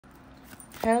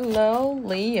Hello,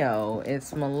 Leo.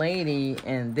 It's Milady,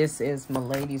 and this is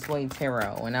Milady's Way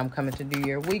Tarot, and I'm coming to do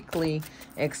your weekly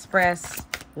express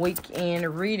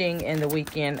weekend reading in the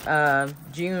weekend of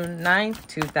June 9th,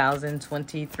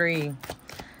 2023.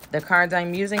 The cards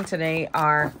I'm using today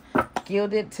are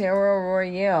Gilded Tarot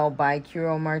Royale by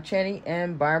Kiro Marchetti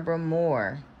and Barbara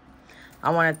Moore.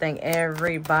 I want to thank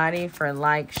everybody for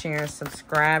sharing,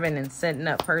 subscribing, and setting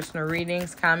up personal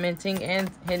readings, commenting,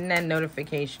 and hitting that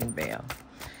notification bell.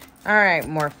 All right,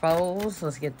 Morphos,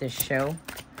 let's get this show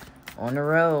on the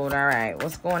road. All right,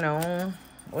 what's going on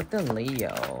with the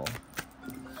Leo?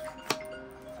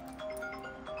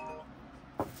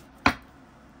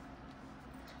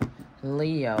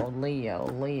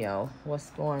 Leo.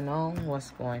 What's going on? What's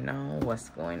going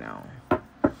on?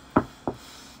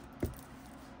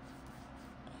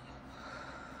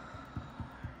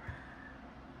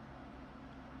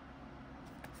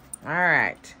 All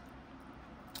right.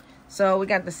 So we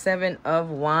got the Seven of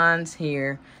Wands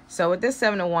here. So with this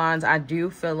Seven of Wands, I do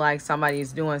feel like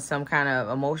somebody's doing some kind of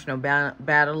emotional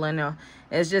battling.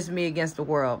 It's just me against the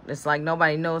world. It's like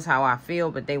nobody knows how I feel,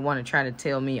 but they want to try to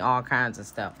tell me all kinds of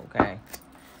stuff, okay?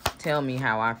 Tell me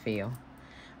how I feel.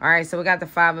 All right, so we got the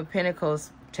Five of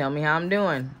Pentacles. Tell me how I'm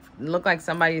doing. Look like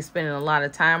somebody's spending a lot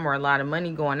of time or a lot of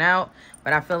money going out,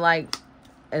 but I feel like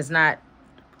it's not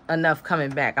enough coming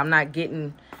back. I'm not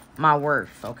getting my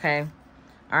worth, okay?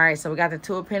 All right, so we got the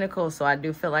Two of Pentacles, so I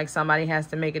do feel like somebody has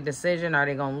to make a decision. Are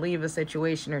they going to leave a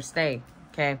situation or stay?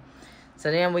 Okay,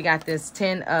 so then we got this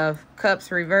Ten of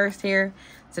Cups reversed here.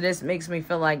 So this makes me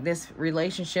feel like this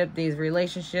relationship,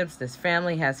 this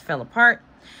family has fell apart.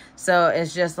 So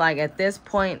it's just like at this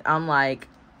point, I'm like,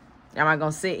 am I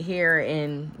going to sit here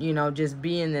and, you know, just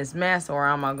be in this mess, or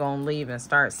am I going to leave and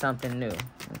start something new?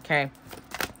 Okay.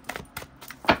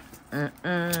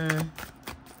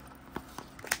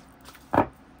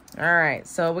 All right,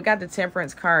 so we got the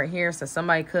Temperance card here. So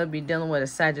somebody could be dealing with a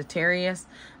Sagittarius.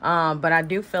 But I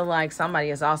do feel like somebody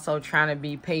is also trying to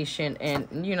be patient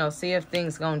and, you know, see if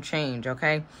things going to change,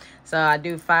 okay? So I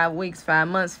do 5 weeks, 5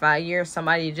 months, 5 years.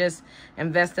 Somebody just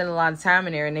invested a lot of time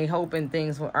in there and they hoping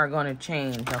things are going to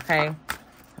change, okay?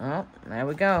 Oh, there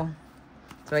we go.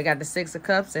 So we got the Six of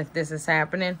Cups. If this is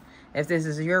happening, if this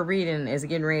is your reading, it's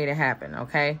getting ready to happen,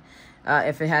 okay?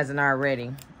 If it hasn't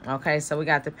already. Okay, so we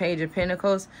got the Page of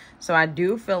Pentacles. So I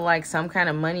do feel like some kind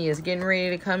of money is getting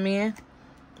ready to come in.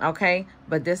 Okay,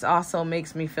 but this also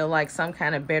makes me feel like some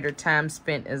kind of better time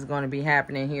spent is going to be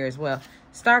happening here as well.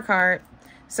 Star card.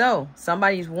 So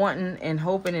somebody's wanting and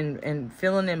hoping and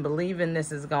feeling and believing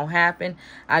this is going to happen.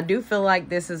 I do feel like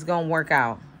this is going to work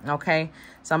out. Okay,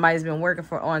 somebody's been working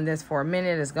on this for a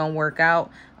minute. It's going to work out.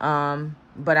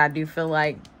 But I do feel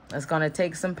like it's going to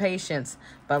take some patience.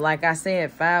 But like I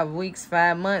said, 5 weeks,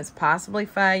 5 months, possibly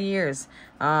 5 years.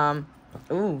 Could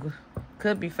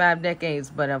be 5 decades.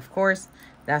 But of course,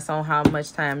 that's on how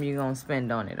much time you're going to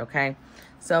spend on it, okay?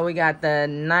 So we got the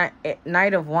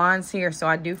Knight of Wands here. So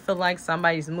I do feel like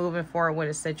somebody's moving forward with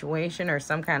a situation or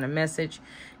some kind of message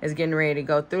is getting ready to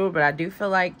go through. But I do feel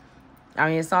like, I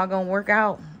mean, it's all going to work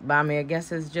out. But, I mean, I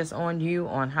guess it's just on you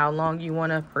on how long you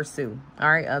want to pursue.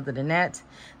 All right, other than that,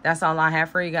 that's all I have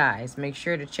for you guys. Make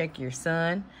sure to check your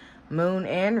sun, moon,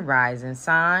 and rising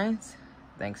signs.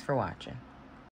 Thanks for watching.